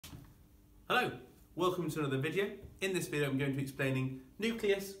Hello, welcome to another video. In this video I'm going to be explaining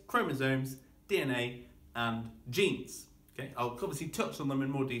nucleus, chromosomes, DNA and genes. Okay, I'll obviously touch on them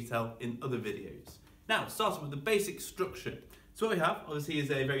in more detail in other videos. Now, starting with the basic structure. So what we have obviously is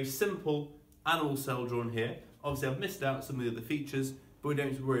a very simple animal cell drawn here. Obviously I've missed out some of the other features, but we don't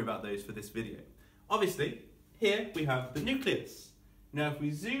have to worry about those for this video. Obviously, here we have the nucleus. Now if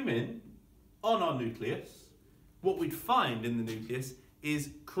we zoom in on our nucleus, what we'd find in the nucleus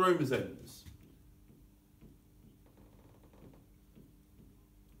is chromosomes.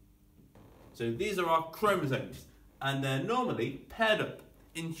 So these are our chromosomes, and they're normally paired up.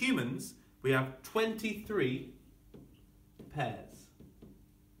 In humans, we have 23 pairs.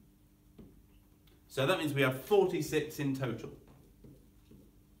 So that means we have 46 in total.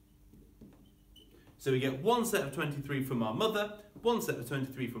 So we get one set of 23 from our mother, one set of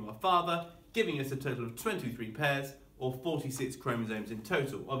 23 from our father, giving us a total of 23 pairs, or 46 chromosomes in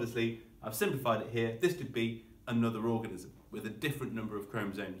total. Obviously, I've simplified it here. This could be another organism with a different number of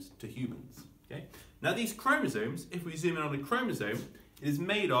chromosomes to humans. Okay? Now these chromosomes, if we zoom in on a chromosome, it is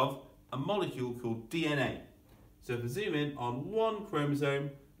made of a molecule called DNA. So if I zoom in on one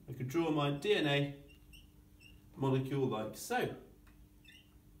chromosome, I could draw my DNA molecule like so.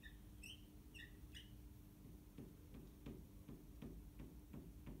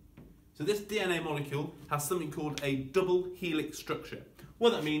 So this DNA molecule has something called a double helix structure.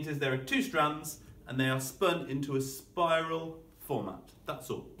 What that means is there are two strands and they are spun into a spiral format.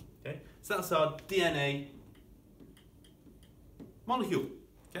 That's all. Okay? So that's our DNA molecule.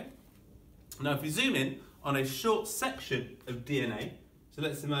 Okay? Now if we zoom in on a short section of DNA, so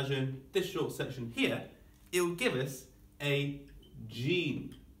let's imagine this short section here, it will give us a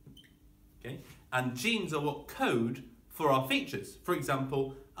gene. Okay? And genes are what code for our features. For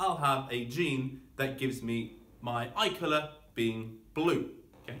example, I'll have a gene that gives me my eye colour being blue.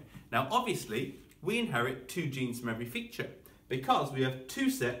 Okay? Now obviously we inherit two genes from every feature because we have two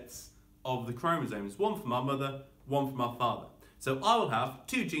sets of the chromosomes, one from our mother, one from our father. So I will have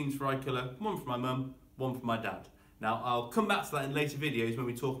two genes for eye colour, one from my mum, one from my dad. Now I'll come back to that in later videos when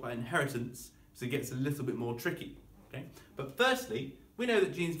we talk about inheritance, so it gets a little bit more tricky. Okay? But firstly, we know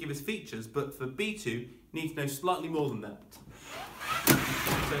that genes give us features, but for B2, you need to know slightly more than that.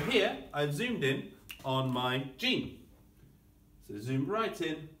 So here, I've zoomed in on my gene. So zoom right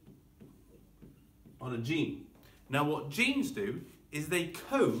in on a gene. Now what genes do is they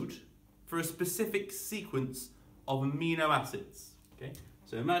code for a specific sequence of amino acids. Okay?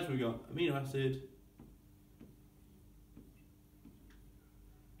 So imagine we've got amino acid,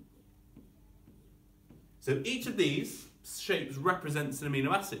 so each of these shapes represents an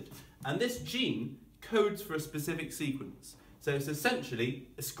amino acid, and this gene codes for a specific sequence. So it's essentially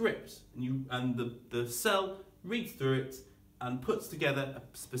a script, and the cell reads through it and puts together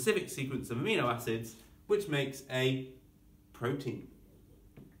a specific sequence of amino acids, which makes a protein.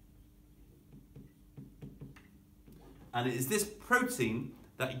 And it is this protein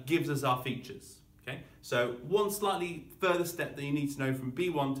that gives us our features. Okay? So one slightly further step that you need to know from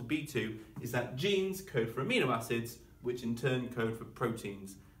B1 to B2 is that genes code for amino acids, which in turn code for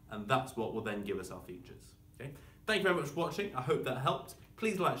proteins, and that's what will then give us our features. Okay? Thank you very much for watching. I hope that helped.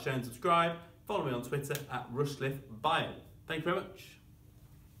 Please like, share and subscribe. Follow me on Twitter at Rushcliffe Bio. Thank you very much.